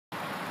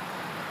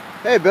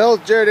Hey Bill,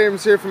 Jared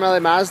Abrams here from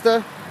LA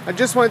Mazda. I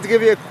just wanted to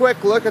give you a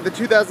quick look at the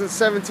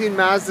 2017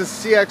 Mazda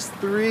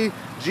CX-3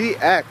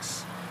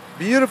 GX.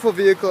 Beautiful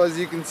vehicle, as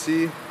you can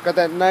see. Got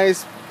that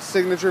nice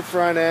signature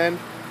front end.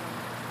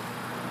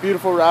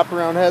 Beautiful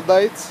wraparound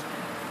headlights.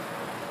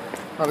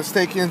 I'll just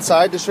take you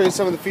inside to show you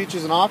some of the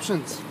features and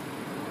options.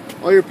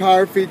 All your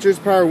power features,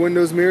 power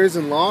windows, mirrors,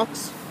 and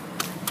locks.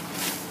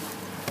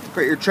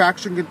 Got your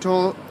traction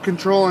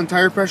control and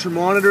tire pressure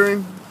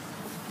monitoring.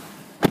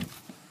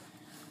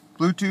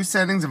 Bluetooth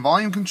settings and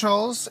volume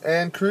controls,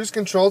 and cruise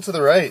control to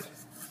the right.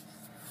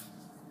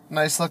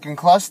 Nice looking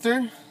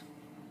cluster.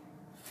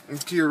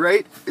 And to your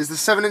right is the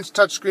 7-inch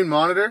touchscreen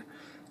monitor.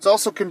 It's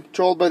also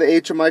controlled by the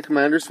HMI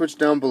commander switch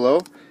down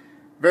below.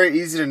 Very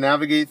easy to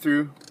navigate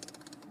through.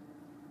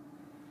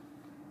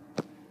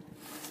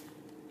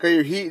 Got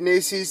your heat and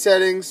AC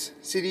settings,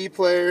 CD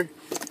player,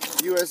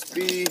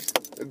 USB,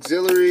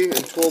 auxiliary, and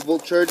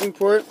 12-volt charging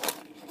port.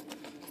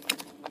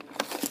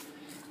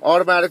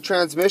 Automatic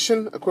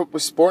transmission equipped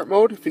with sport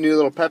mode if you need a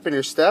little pep in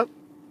your step.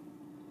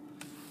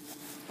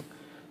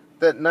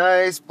 That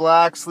nice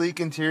black sleek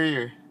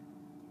interior.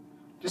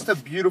 Just a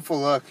beautiful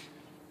look.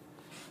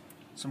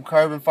 Some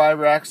carbon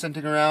fiber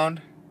accenting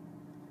around.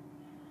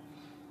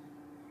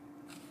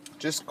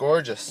 Just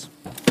gorgeous.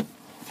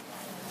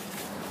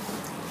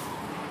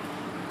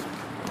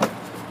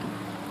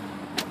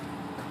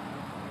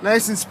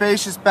 Nice and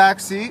spacious back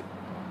seat.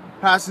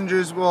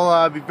 Passengers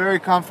will be very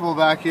comfortable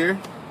back here.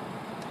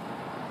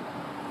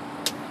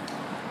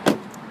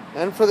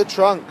 And for the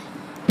trunk,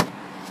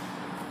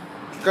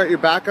 got your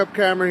backup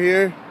camera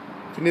here.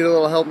 If you need a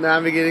little help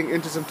navigating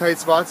into some tight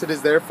spots, it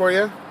is there for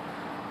you.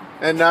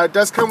 And it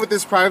does come with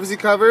this privacy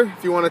cover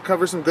if you want to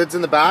cover some goods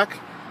in the back.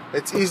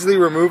 It's easily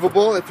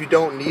removable if you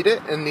don't need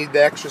it and need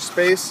the extra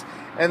space.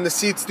 And the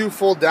seats do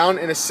fold down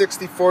in a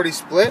 60-40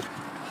 split.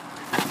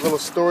 A little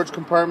storage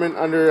compartment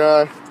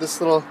under this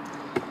little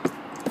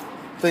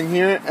thing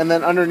here. And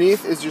then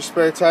underneath is your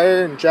spare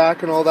tire and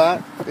jack, and all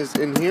that is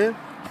in here.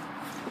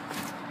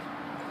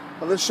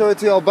 I'll just show it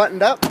to you all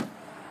buttoned up.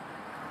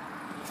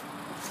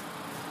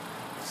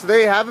 So there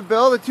you have it,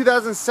 Bill, the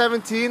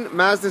 2017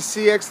 Mazda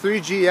CX-3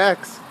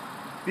 GX.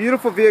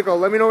 Beautiful vehicle.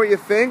 Let me know what you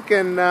think,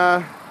 and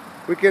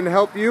we can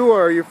help you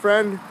or your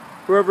friend,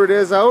 whoever it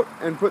is, out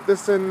and put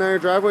this in their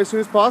driveway as soon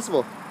as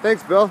possible.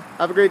 Thanks, Bill.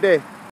 Have a great day.